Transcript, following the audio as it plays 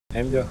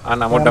એમ જો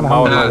આના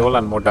મોઢામાં આવે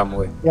ઓલાન મોઢામાં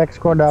હોય એક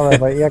સ્કોડ આવે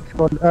ભાઈ એક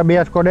સ્કોડ બે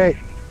સ્કોડ એ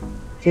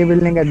સી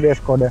બિલ્ડિંગ જ બે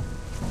સ્કોડ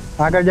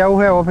આગળ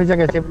જાવું છે ઓફિસે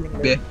કે સી બિલ્ડિંગ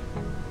બે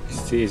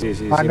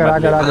સી આગળ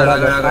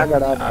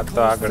આ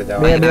તો આગળ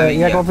જાવ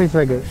એક ઓફિસ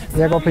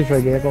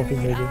હોય ગઈ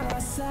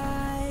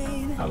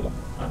હાલો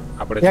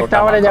આપણે એક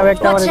ટાવરે જાવ એક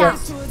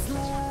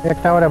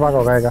ટાવરે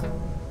ભાગો ગાયગા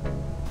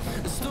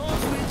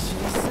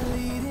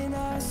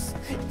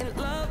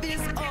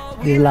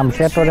ઇસ્લામ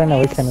સેટો રે ને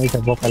વિશે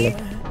ભોકાલે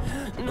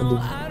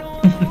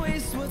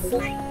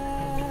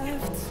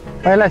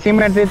પહેલા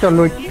સિમેન્ટ થી તો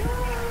લૂટ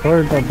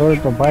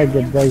થોડો ભાઈ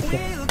જ જાય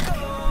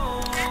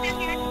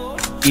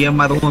છે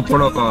એમાં તો હું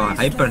થોડોક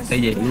હાઈપર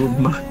થઈ જાય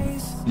લૂટમાં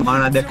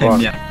માણા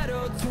દેખાય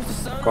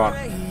કોણ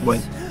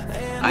બોલ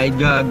આ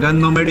ગન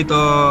નો મેડી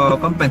તો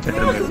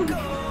કમ્પેન્સેટર મેળ્યું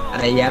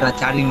અરે યાર આ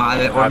ચાર્જિંગ માં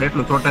આવે ઓર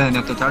એટલું છોટા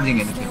ને તો ચાર્જિંગ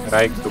એ નથી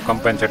રાઈટ તું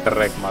કમ્પેન્સેટર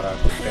રાઈટ મારા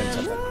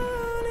ટેન્શન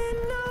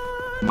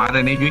મારે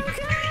નહીં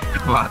જોઈ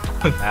વાત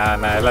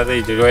ના એલા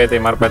દઈ જોઈએ તે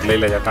માર પાસે લઈ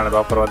લેજે અટાણે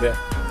વાપરવા દે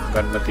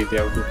ગન નથી તે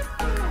આવતું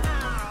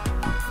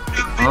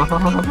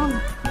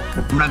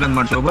હમણાં ગન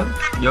મળશે ઉપર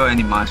જો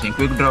એની માસી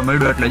ક્વિક ડ્રો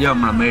મેળ્યું એટલે જો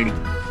હમણાં મેળ્યું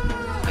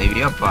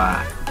આવી અપા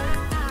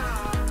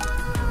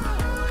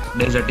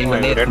ડેઝર્ટિંગ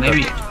ડેટ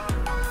નેવી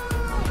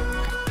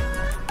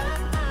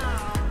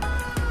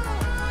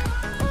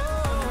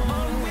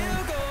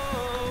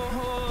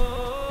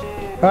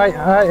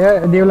હાય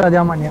દેવલા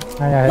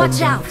જામાનિયા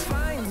Watch out!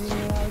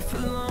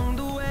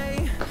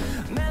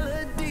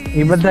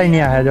 એ બધા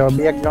ન્યા હે જો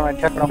બે એક જણો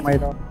ઠેકડો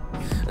માર્યો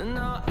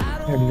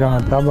એક જણો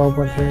તાબા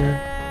ઉપર છે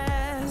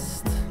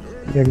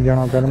એક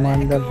જણો ઘરમાં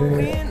અંદર છે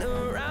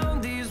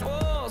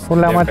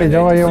ખુલ્લામાંથી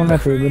જવા એવું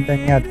નથી બધા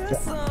ન્યા જ છે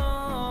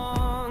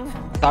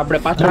આપણે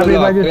પાછળ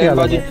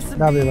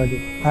ડાબી બાજુ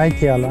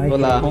અહીંથી હાલો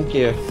ઓલા હું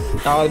કે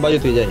ટાવર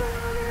બાજુ થી જાય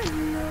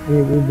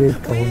એ દેખ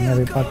કહું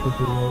મારી પાછળ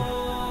થી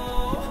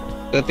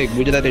પ્રતિક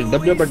ગુજરાતી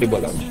ડબડબડી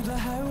બોલાવે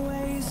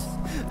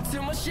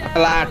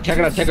અલા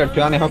ઠેકડા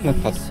થયો આને હક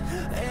નથી થતું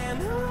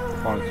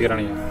કોણ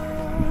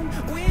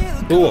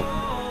કિરણિયા તું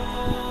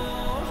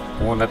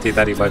હું નથી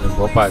તારી બાજુ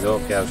ગોપા જો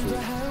ક્યાં છું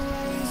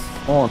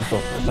કોણ છો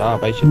હા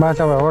ભાઈ છે બસ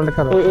હવે હોલ્ડ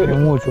કરો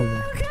હું છું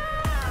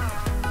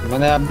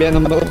મને આ બે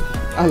નંબર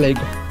આ લઈ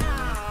ગયો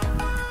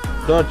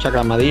દોઢ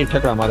ઠેકડા મારે એ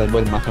ઠેકડા મારે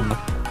બોલ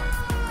માથામાં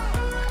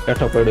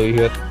બેઠો પડ્યો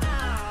ઈ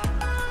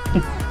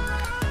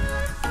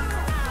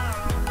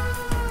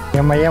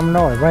એમાં એમ ન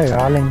હોય ભાઈ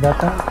હાલીને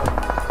જતા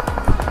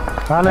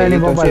હાલો એની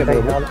મોબાઈલ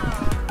થઈ હાલો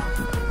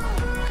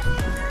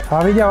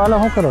આવી જાવ હાલો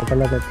શું કરો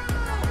કલાક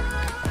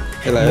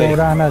પેલા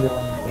રાહ ના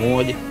જવાનું હું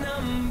હજી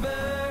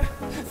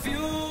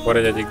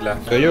પડે છે જીગલા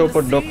જોયો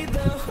ઉપર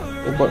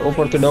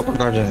ઉપરથી ડોકર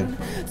કાઢે છે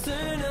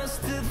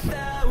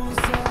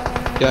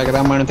ક્યાંક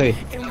રામાયણ થઈ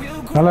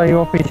હાલો એ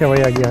ઓફિસે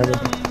વયા ગયા હવે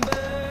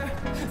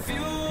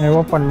એ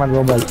ઓપન માં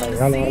મોબાઈલ થાય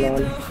હાલો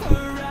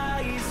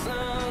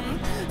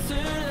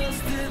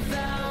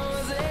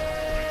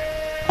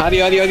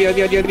હારી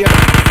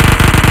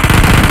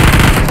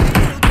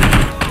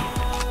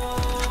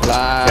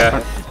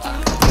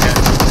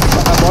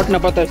બોટ ને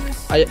પતા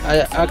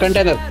આ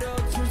કન્ટેનર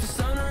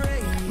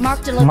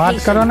માર્ક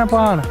કરો ને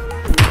પણ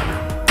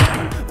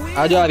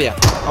આજો આવ્યા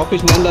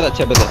ઓફિસ ની અંદર જ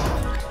છે બધા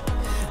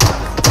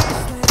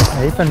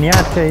એ તો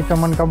ન્યા છે એ તો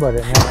મને ખબર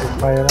છે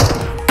ભાઈ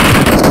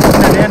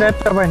નેડ આપ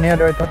તો ભાઈ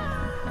નેડ હોય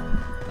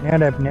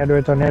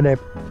તો નેડ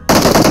આપ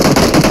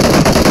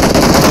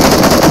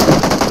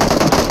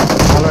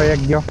હાલો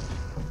એક ગયો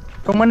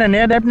તો મને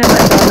નેડ આપ ને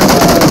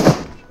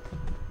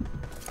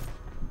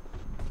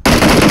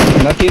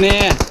નથી ને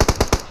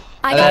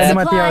સાઈડ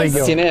માંથી આવી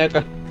ગયો ને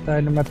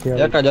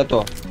એક જ હતો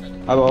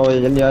હવે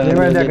જલ્દી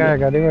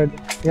આવે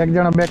એક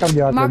જણો બેકઅપ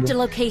જો Marked a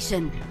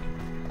location.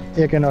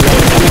 એક એનો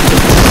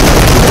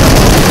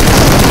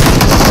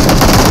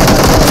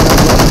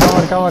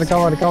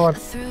કવર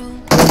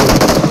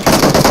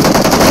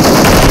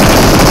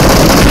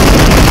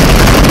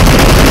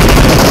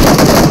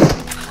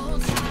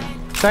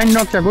ત્રણ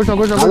નોક છે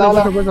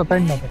ઘૂસો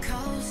ત્રણ નોક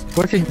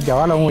કોશિશ જાવ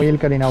હાલો હું હીલ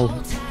કરીને આવું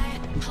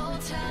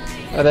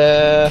અરે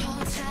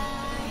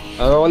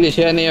હવે ઓલી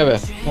છે નહીં હવે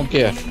હું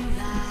કે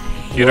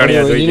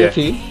કિરણિયા જોઈએ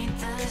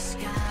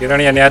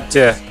કિરણિયા ને આજ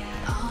છે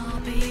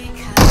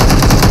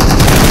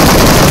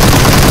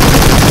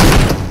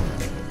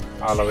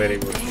હાલો વેરી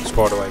ગુડ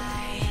સ્કોડ વાઇપ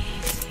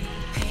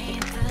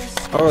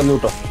હવે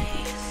લૂટો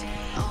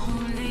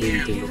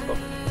દિલથી લૂટો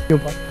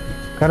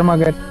ઘરમાં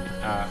ગેટ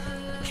હા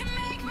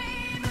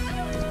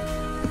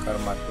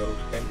ઘરમાં કરું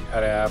કે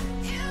અરે આ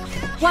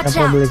Watch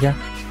out! પબ્લિક છે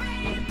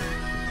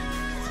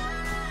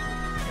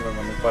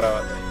મને ઉપર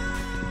આવવા દે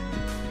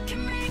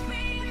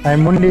આ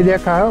મુંડી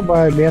દેખાયો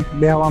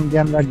બે આમ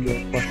ધ્યાન રાખજો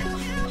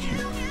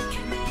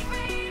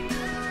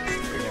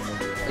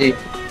એ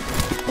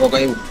ઓ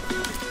કઈ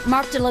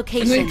Marked a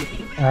location.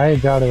 હા એ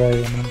ઝાડ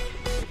વાય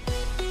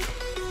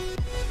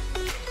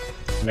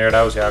નેડ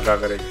આવશે આગા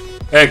કરે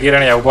એ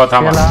કિરણિયા ઊભો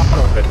થામા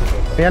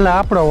પેલા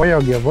આપણો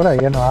વયો ગયો બોલા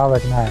એનો આવે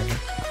કે ના આવે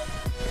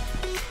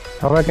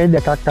હવે કહી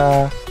દે કાકા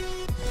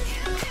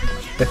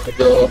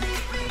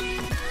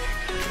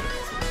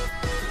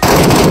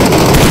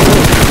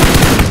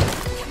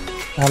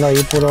હાલો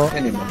ઈ પૂરો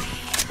એની માં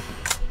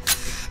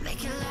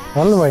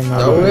હલવાઈ ન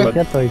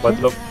કેતો હોય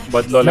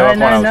બદલો લેવા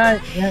કોણ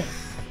આવશે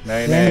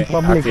નહીં નહીં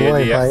પબ્લિક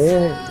હોય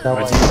ભાઈ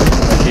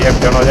પછી એક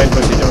જણો જાય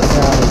પછી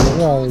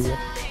જવા આવી ગયા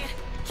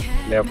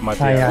લેફ્ટ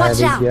માંથી અહીંયા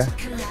Watch આવી out. ગયા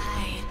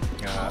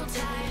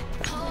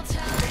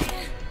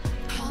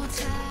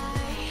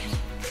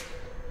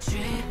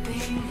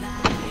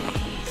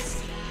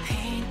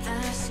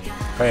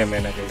કઈ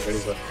મેં કઈ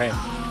ઘડી પર કઈ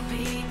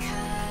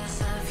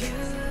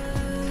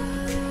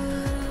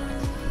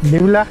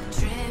દીવલા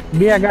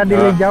બે ગાડી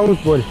લઈ જાવું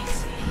બોલ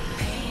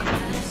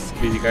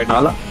બીજી ગાડી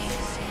હાલો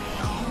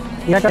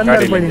એક અંદર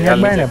ગાડી પડી લઈ ને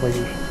હાલ બાયણે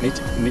પડી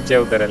નીચે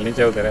ઉતરેલ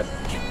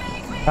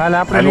હાલ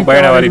આપણે હાલ હું નીચે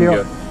બાયણે વાળી વાળી લ્યો.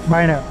 ગયો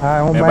બાયણે હા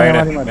હું મેં બાયણે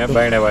બાયણે વાળી મેં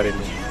બાયણે વાળી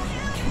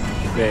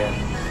લીધી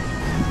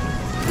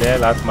લે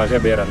હાથમાં છે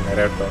બે રન ને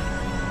રેડ તો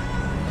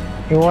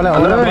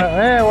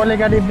ઓલે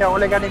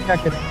ગાડી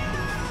નાખે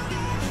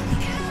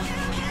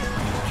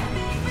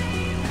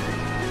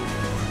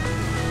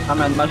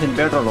અમે મશીન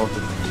પેટ્રોલ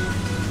હોતું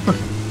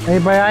એ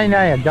ભાઈ આઈને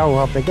આયા જાવ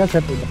આપણે ક્યાં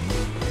છે તું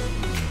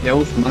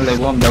એવું મને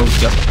ગોમ જવું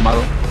છે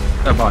મારો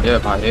એ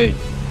ભાઈ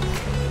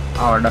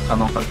આવા ડખા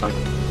નો કરતા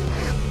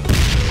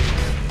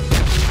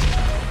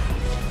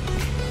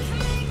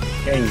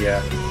ક્યાં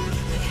ગયા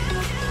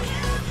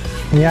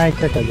અહીંયા એક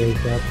ટકા જઈ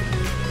છે આપણે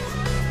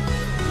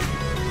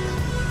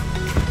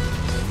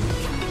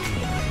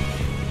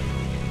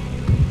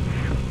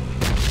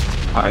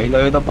આઈ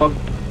લો તો પગ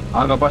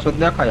આગળ પાછો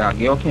દેખાય આ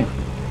ગયો કે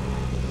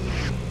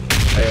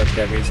આયો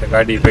ત્યાં ગઈ છે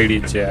ગાડી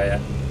પડી જ છે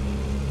આયા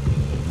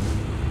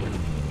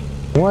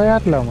હું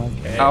આટલામાં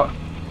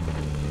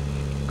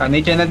કા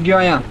નીચે નથી ગયો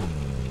અહીંયા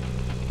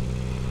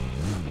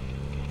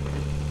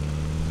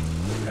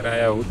અરે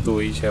આયા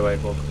ઉતું ઈ છે ભાઈ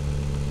કોક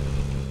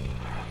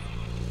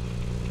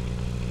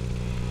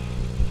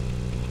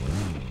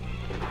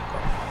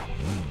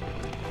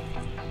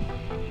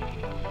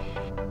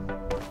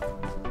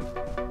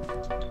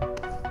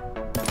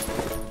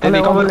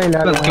એની ખબર લઈ લે,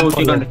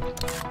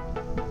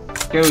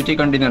 કેવું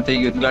ચિકન ડિનર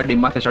થઈ ગયું ગાડી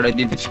માથે ચડાઈ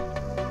દીધી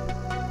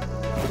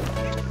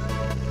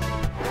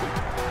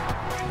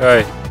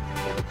Hey,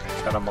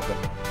 salah makan.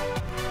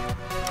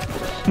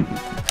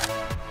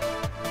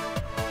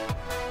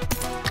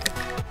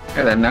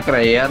 એટલે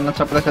નકરા યાર ન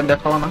સપ્રેસર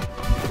દેખાવાના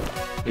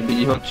એ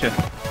બીજી હોત છે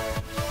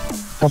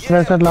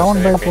સપ્રેસર લાવો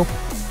ને ભાઈ કોક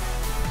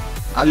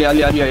આલી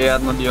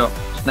યાર નો લ્યો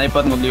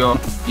સ્નાઈપર નો લ્યો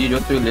ઈ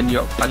જોતું લઈ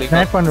લ્યો ખાલી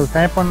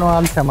સ્નાઈપર નો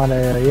હાલ છે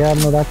મારે યાર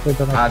નો રાખવો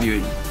તો આ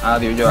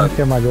રહ્યો જો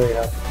કેમાં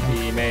જોઈએ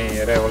ઈ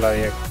નહીં અરે ઓલા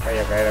એક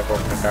કયા કાયરા કોક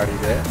ને ગાડી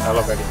દે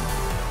હાલો ગાડી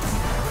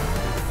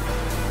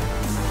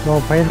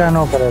તો ફાયદા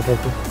ન કરે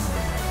પછી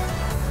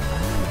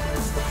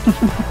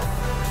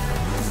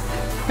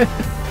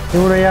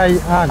એવડે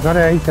આ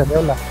ઘરે આવી છે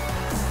દેવલા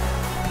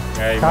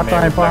કાતો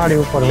અહીં પહાડી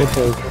ઉપર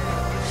ઉતરે છે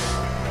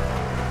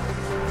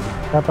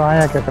કાતો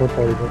અહીંયા કે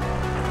ઉતરે છે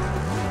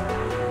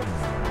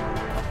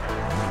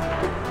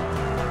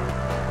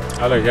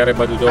હાલો જ્યારે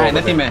બધું જોવો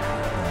નથી મેં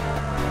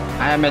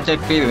મેં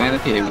ચેક કર્યું એ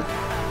નથી આવ્યું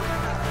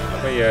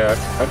ભાઈ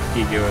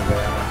અટકી ગયો છે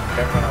આમાં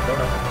ઠેકાણા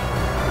થોડા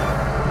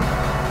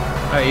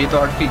હા એ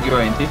તો અટકી ગયો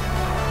અહીંથી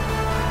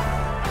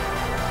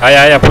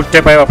આયા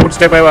ફૂટસ્ટેપ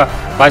આવ્યા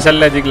પાછળ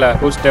લે જીગલા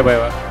ફૂટસ્ટેપ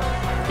આવ્યા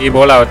ઈ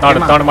બોલાવે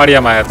ત્રણ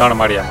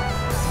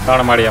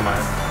માળિયામાં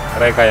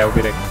રેખાયા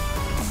ઊભી રહી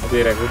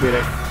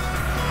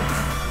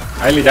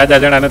આલી જાજા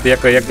જણા નથી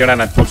એક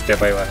જણાના જ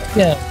ફૂટસ્ટેપ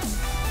આવ્યા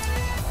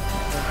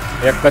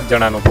એક જ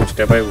જણાનું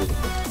ફૂટસ્ટેપ આવ્યું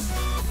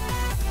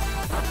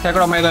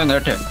ઠેકડો માર્યો ને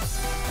હેઠે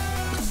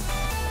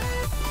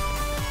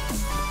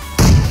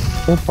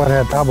ઉપર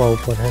હે ધાબા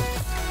ઉપર હે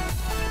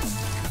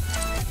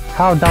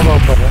હાવ ધાબા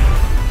ઉપર હે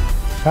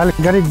હાલ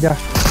ગરીબ જા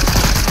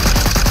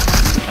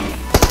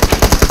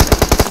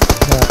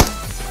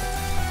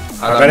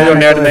આગળ જો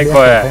નેડ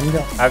નાખ્યો હે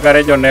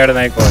આગળ જો નેડ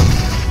નાખ્યો હે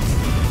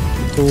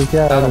તું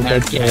ક્યાં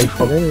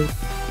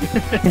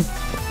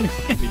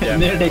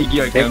નેડ થઈ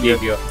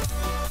ગયો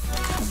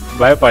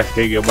બાયપાસ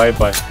થઈ ગયો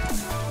બાયપાસ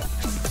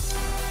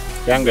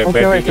ક્યાં ગઈ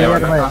પેટી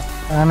કેવા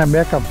આને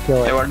બેકઅપ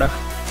કહેવાય એવા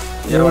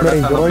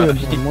એવડે જોયું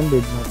જ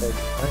મુંડી જ નહોતા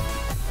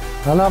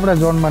હાલો આપણે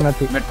ઝોનમાં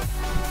નથી મેં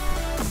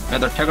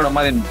તો ઠેકડો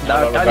મારીને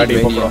ગાડી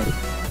પકડો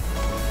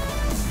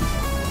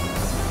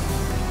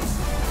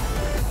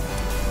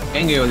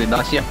કેમ ગયો હતી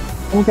દાસિયા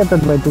હું કહેતો જ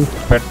ભાઈ તું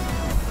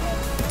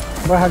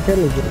બહાર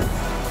કેલી ગયો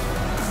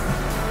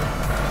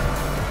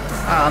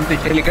હા આમથી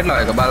છેલ્લી કેટલા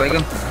વાગે 12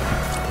 વાગે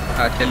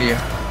હા છેલ્લી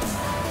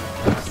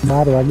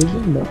 12 વાગી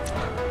ગયું ને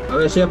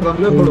હવે શેપ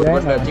રમ્યો થોડું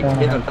એટલે ચિકન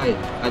ડિનર થાય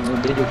આજ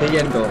બીજું થઈ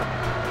જાય ને તો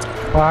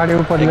પહાડી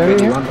ઉપર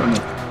લેવી વાંધો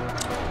નહીં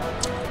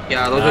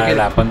ક્યાં રોજો કે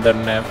 15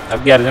 ને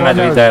 11 જણા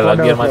જોઈ જાય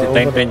 11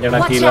 માંથી 3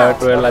 જણા કિલ આવે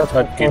તો એલા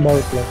 6 કિલ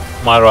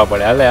મારવા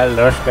પડે હાલ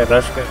રશ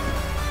કર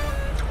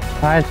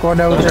હા સ્કોડ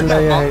આઉટ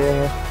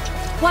લઈએ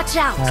Watch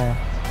out.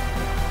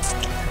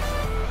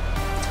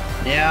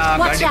 યા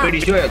ગાડી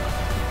પડી જોઈએ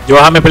જો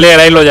સામે પ્લેયર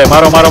આઈલો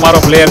જાય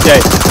મારો પ્લેયર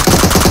જાય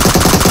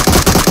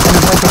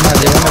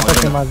એને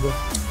પછી મારજો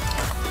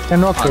એ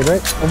નોક થઈ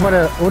ભાઈ ઉપર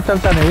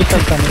ઉતરતા નહીં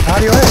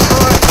હાર્યો હે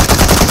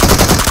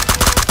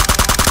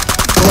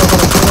પૂરો કરો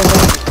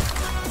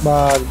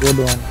બસ ગુડ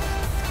વન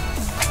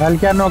હાલ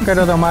ક્યાં નો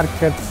કર્યો તો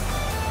માર્કેટ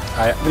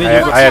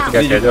આયા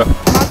જ કે જો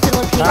Marked a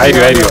location. આઈ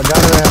રહ્યો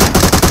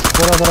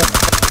પૂરો કરો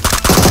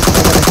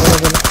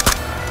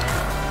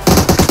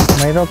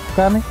મારો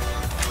કા નહીં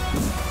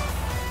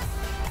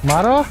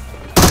મારો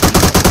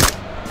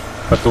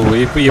તું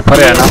એ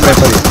ફરે અને આપણે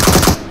ફરી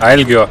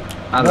હાલ ગયો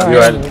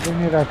ગયો હાલ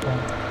नहीं रखा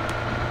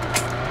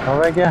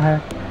હવે ક્યાં હે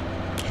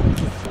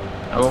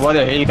હવે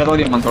બોલે હીલ કરો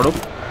દે મને થોડું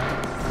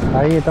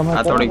આઈએ તમે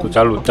આ થોડી તું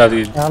ચાલુ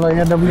ચાલી ચાલો એ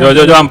ડબલ્યુ જો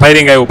જો જો આમ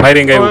ફાયરિંગ આવ્યું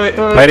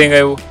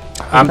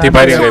આમથી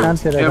ફાયરિંગ આવ્યું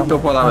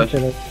M24 આવે છે.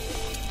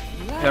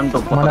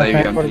 M24 આવી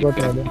ગયું.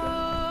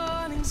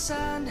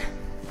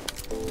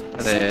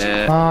 અરે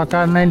હા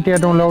કાર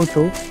 98 હું લઉં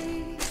છું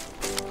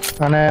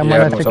અને મને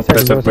યારનું 6x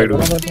suppressor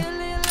પડ્યું.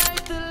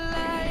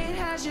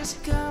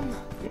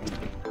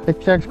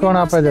 6x કોણ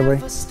આપે છે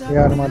ભાઈ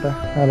યાર માટે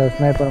અરે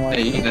સ્નાઈપર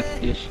માટે એ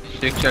નથી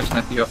શિક્ષક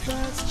નથી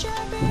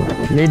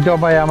લીધો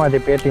ભાઈ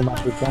આમાંથી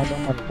પેટીમાંથી ક્યાં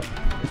તો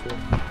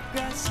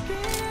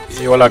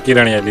એ ઓલા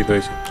કિરણિયા લીધો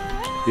છે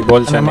એ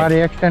બોલ છે ને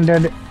મારી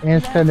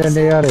એક્સટેન્ડેડ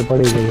યાર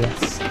પડી ગઈ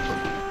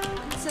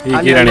એ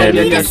કિરણિયા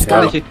લીધી છે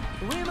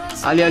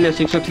આલી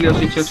શિક્ષક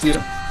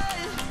લ્યો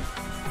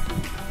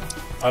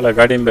હાલે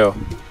ગાડીમાં બેહો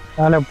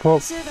હાલે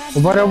ફોક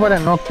ઉપર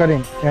નોક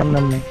કરીને એમ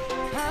નહીં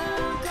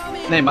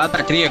નહીં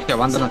માતા ક્રિએટ કે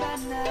વાંધો નથી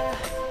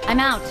I'm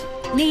out.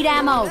 Need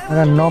ammo.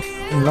 અરે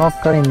નોક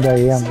કરીને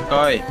જાય એમ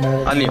કોઈ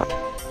આલી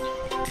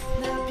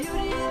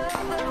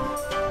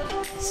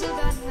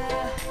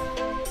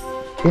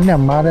એને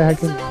મારે હે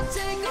કે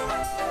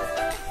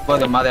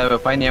બોલે મારે હવે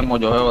ફાઈન એમો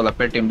જો હવે ઓલા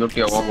પેટીમ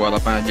દુટિયા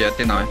વોગવાલા પણ જે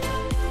હતી ના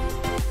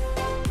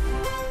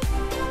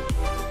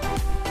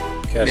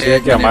કે છે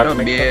કે મારે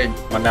મને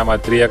આમાં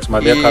 3x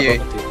માં દેખાતો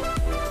નથી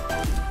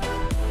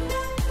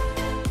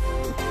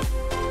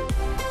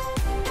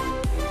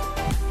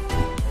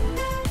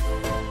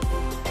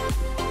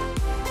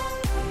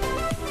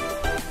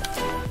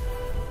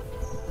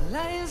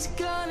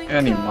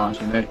એની માં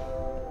છે ને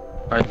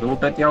ભાઈ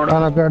લૂટ હતી આવડે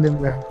હાલો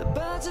ગાડીમાં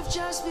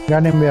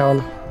બે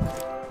હાલો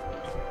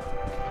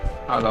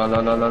હાલો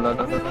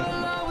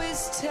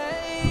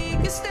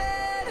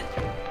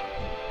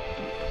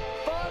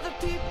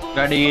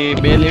ગાડી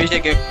બે લેવી છે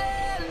કે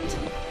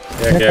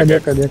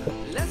દેખો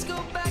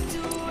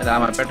એટલે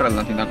આમાં પેટ્રોલ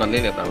નથી નકર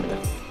લઈ લેતા આપણે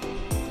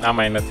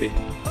આમાંય નથી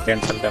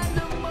કેન્સલ તેમ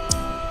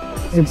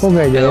એ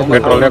પોગાઈ જાય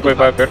પેટ્રોલ છે કોઈ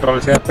પાસે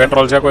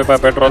પેટ્રોલ છે કોઈ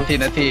પાસે પેટ્રોલ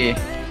નથી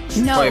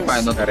No. કોઈ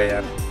પાસે નથી અરે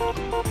યાર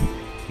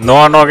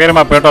નો કરે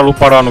માં પેટ્રોલ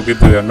ઉપાડવાનું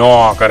કીધું છે નો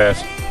કરે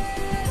છે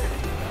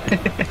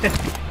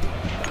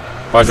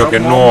પાછો કે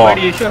નો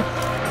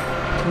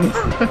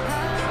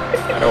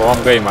અરે ઓમ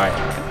ગઈ માય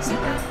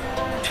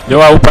જો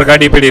આ ઉપર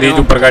ગાડી પડી રીજ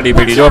ઉપર ગાડી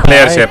પડી જો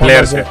પ્લેયર છે ખબર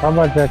છે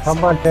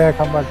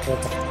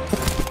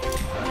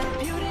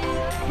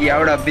ઈ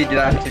આવડા બીજ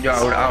રાખશે જો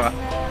આવડા આવા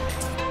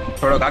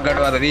થોડોક આગળ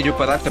વાળા રીજ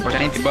ઉપર રાખશે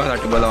પછી અહીંથી બહાર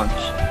આટલું બોલાવવાનું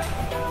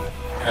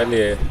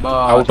એટલે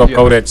આઉટ ઓફ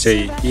કવરેજ છે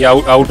ઈ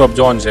આઉટ ઓફ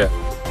ઝોન છે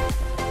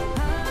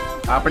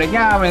આપણે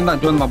ક્યાં આવે એના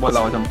ઝોનમાં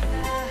બોલાવો છો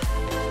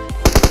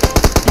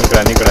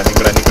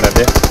નીકળ્યા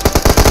દે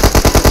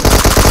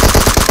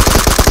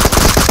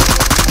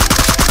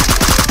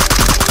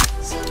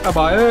આ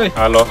ભાઈ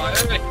હાલો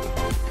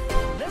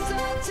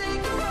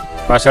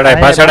પાછળ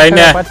આઈ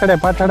ને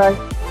પાછળ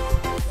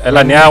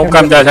એલા ન્યા હું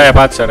કામ જા છે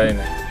પાછળ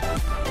આઈને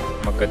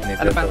મગજ ની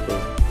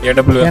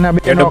એડબ્લ્યુએમ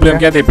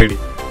ક્યાંથી પડી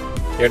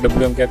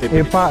એડબ્લ્યુએમ ક્યાંથી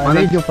એ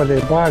રીજ ઉપર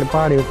છે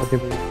પહાડ ઉપર છે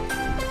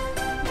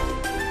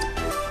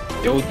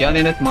એવું ત્યાં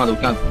નથી મારું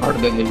ક્યાં ફાડ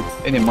દે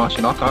એની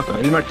માસી આખા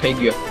હેલ્મેટ થઈ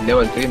ગયો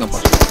લેવલ 3 નો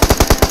પાછો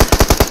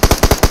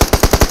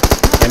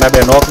એના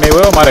બે નોક નહીં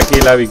હોય મારે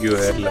કિલ આવી ગયું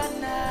છે એટલે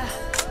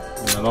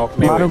નોક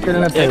નહીં મારું કિલ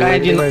નથી એક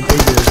આઈજી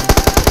થઈ ગયું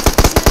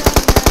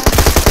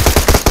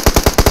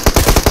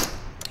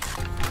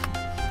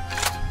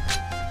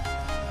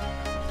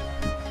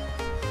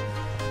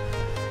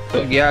તો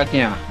ગયા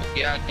ક્યાં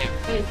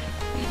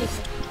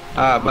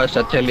હા બસ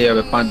છેલ્લી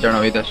હવે 5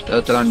 જણા વિદેશ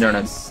 3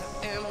 જણા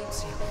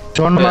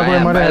ઝોનમાં કોઈ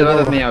મરે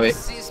નહીં આવે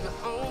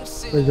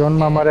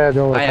ઝોનમાં મરે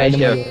જો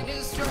અહીંયા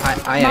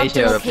આવી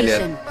છે હવે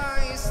પ્લેયર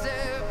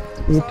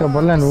ઈ તો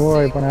ભલે ને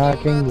હોય પણ આ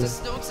કિંગ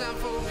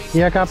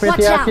એક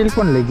આપેથી આ કિલ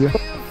કોણ લઈ ગયો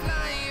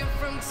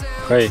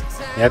કઈ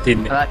ત્યાંથી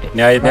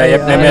ન્યાય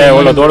એકને મે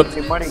ઓલો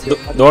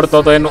દોડતો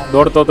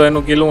તો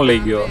એનું કિલ હું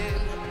લઈ ગયો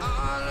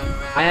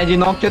અહીંયા જે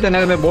નોક છે તેને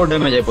મેં બહુ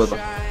ડેમેજ આપ્યો હતો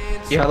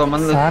એ હાલો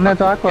મન આને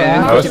તો આખો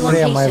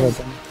માર્યો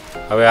તો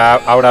હવે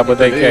આવડા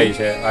બધા ક્યાંય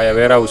છે આયા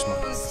વેરહાઉસમાં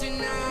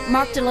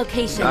Marked a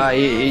location. હા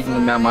એ જ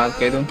મેં માર્ક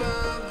કર્યું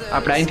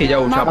આપણે અહીંથી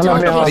જવું છે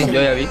આપણે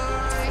જોઈ આવી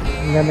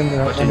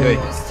પછી જોઈ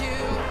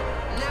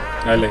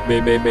હાલે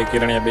બે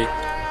કિરણિયા બે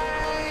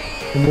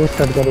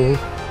બૂસ્ટર કરું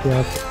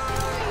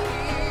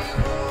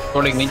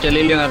થોડીક નીચે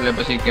લઈ લ્યો ને એટલે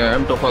પછી કે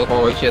M24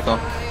 હોય છે તો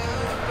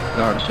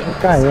ગાડ છે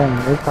કાઈ એમ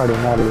ઉખાડી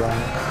મારી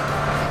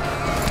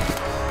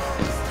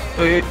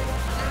તો એ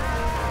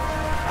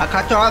આ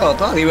ખાચો આરો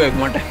હતો રિવાઇવ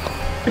માટે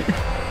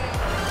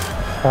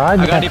આ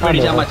ગાડી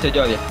પડી જામાં છે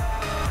જો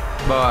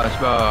બસ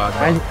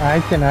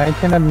આઈ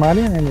છે ને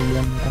મારી ને એની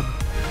ગેમ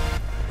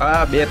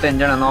હા 2-3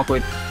 જણા નો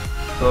કોઈ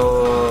તો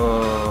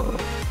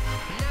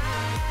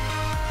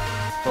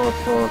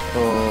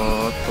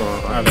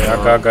અરે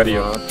આગા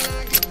કર્યો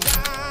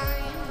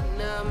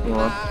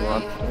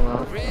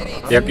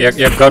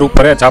એક ઘર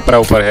ઉપર હે છાપરા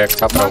ઉપર હે એક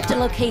છાપરા Marked a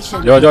ઉપર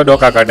location. જો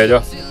ડોકા કાઢે જો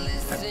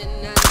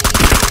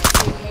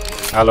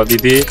હાલો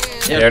દીદી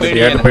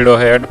હેડ પડ્યો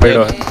હે હેડ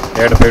પડ્યો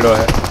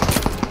હે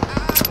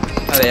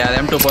અરે યાર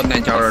M2 પોત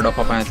નહીં ચાવડો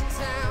ડોફા પાસે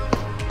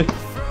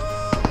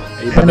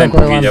એ બધાને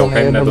ભૂગી જાવ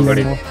કઈ ના તો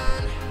ઘડી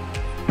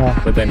હા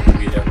બધાને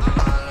ભૂગી જાવ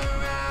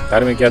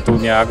ધાર્મિક ક્યાં તું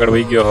ત્યાં આગળ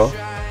વહી ગયો હો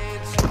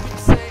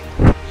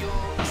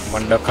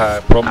મન ડખા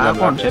પ્રોબ્લેમ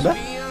કોણ છે બે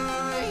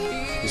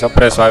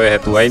સપ્રેસ આવે હે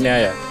તું આઈને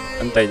આયા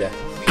અંતાઈ જા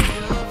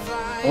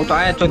હું તો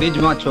આયા છો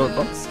દીજમાં છો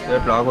તો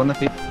એટલો આગો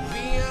નથી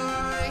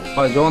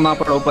હવે જો ના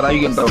પડો ઉપર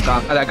આવી ગયો તો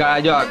કામ અરે ગા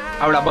જો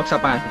આવડા બક્સા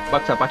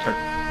પાછળ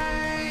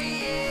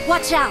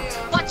Watch out!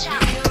 Watch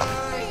out!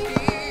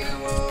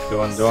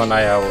 John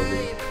આયા આવો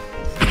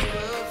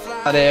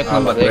અરે એક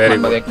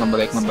નંબર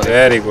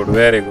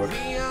વેરી ગુડ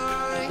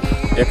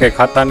એકે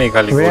ખાતા નહીં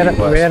ખાલી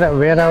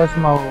વેર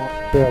હાઉસમાં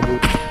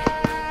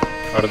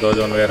અડધો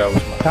જોન વેર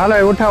હાઉસમાં ચાલો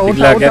ઉઠાવ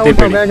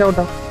બેગ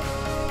ઉઠાવ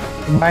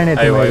બાયને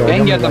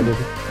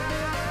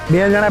બે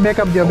જણા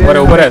બેકઅપ દો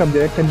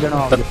એક જ જણો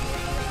આવજો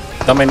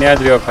તમે ન્યા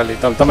જ રહ્યો ખાલી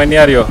તમે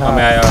ન્યા રહ્યો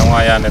અમે આયા હું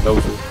આયા ને દઉં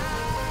છું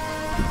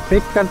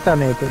પિક કરતા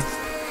નહીં તો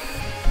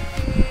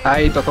હા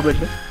એ તો ખબર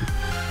છે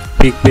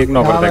પીક નો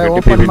કરતા કે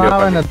ટીપી વિડિયો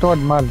આવે ને તો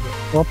જ મારજો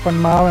ઓપન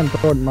માં આવે ને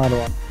તો જ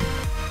મારવાનું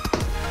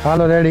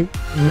હાલો ready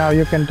now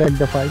you can take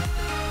the fight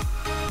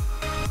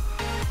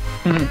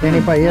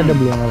એની પાસે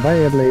AW નો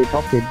ભાઈ એટલે એ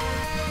ટોપિક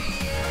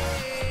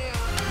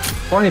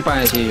કોની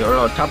પાસે છે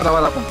ઓલો છાપરા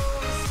વાળા પણ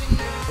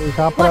એ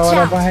છાપરા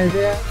વાળા પાસે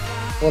છે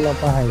ઓલા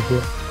પાસે છે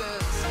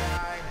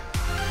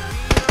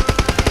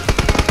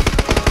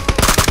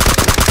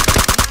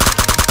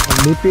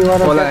ડીપી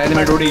વાળો ઓલા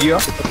હેલ્મેટ ઉડી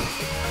ગયો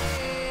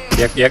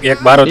એક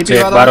બારો જ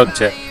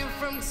છે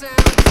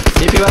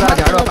ડીપી વાળા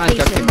ઝાડવા પાસે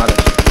ચકતી મારે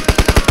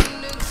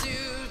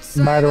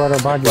બાર વાળો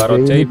ભાગ બારો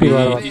છે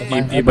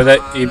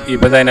ઈ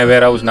બધાને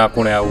વેર હાઉસ ના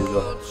ખૂણે આવું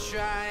જો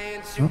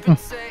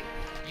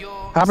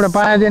આપણે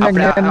પાસે જઈને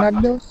ગ્રેનેડ નાખ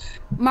દો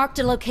Marked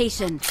a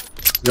location.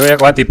 જો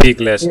એક વાતી પીક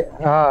લેશ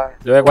હા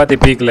જો એક વાતી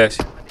પીક લેશ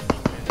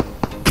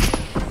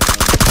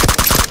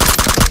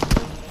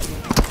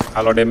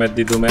હાલો ડેમેજ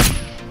દીધું મેં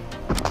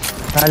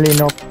ખાલી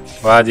નો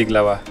વાહ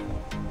જીગલા વાહ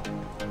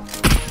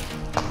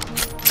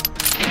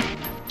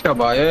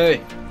ભાઈ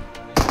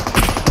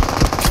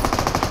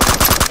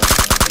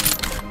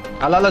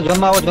હાલો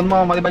જોનમાં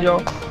આવો મારી બાજુ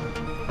આવો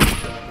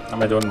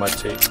અમે ઝોનમાં જ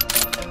છીએ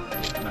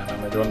ના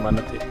અમે ઝોનમાં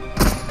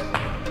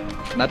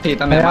નથી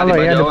તમે મારી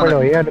બાજુ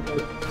આવો હેડ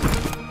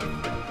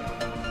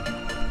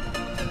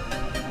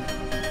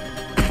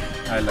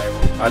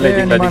હાલે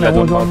જીગલા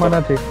ઝોનમાં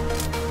નથી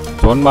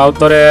ઝોનમાં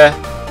આવતો રે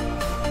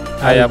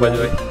આયા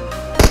બાજુ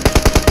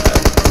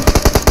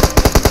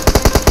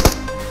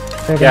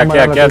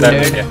ક્યાં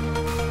દાને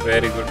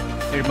વેરી ગુડ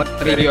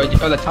મતરી રહ્યો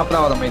છે ઓલા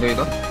છાપરા વાળો મઈ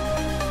દો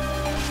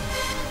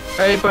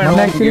એ પણ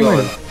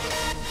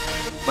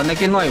મને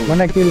કિલ નો આવ્યો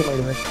મને કિલ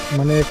મળ્યો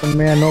મને પણ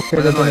મે નોક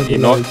કર્યો તો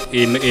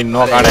ઈ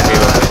નો કાઢે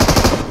કર્યો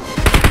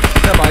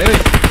છે ભાઈ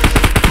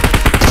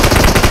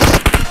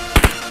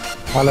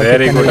હાલો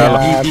વેરી ગુડ હાલો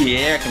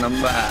એક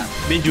નંબર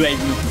બીજું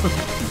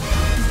આવી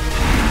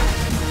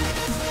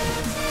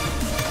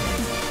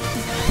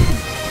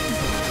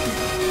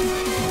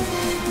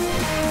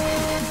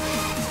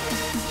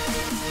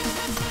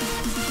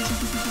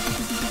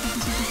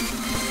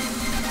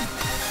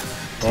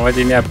હું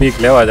હજી ત્યાં પીક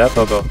લેવા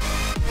જતો હતો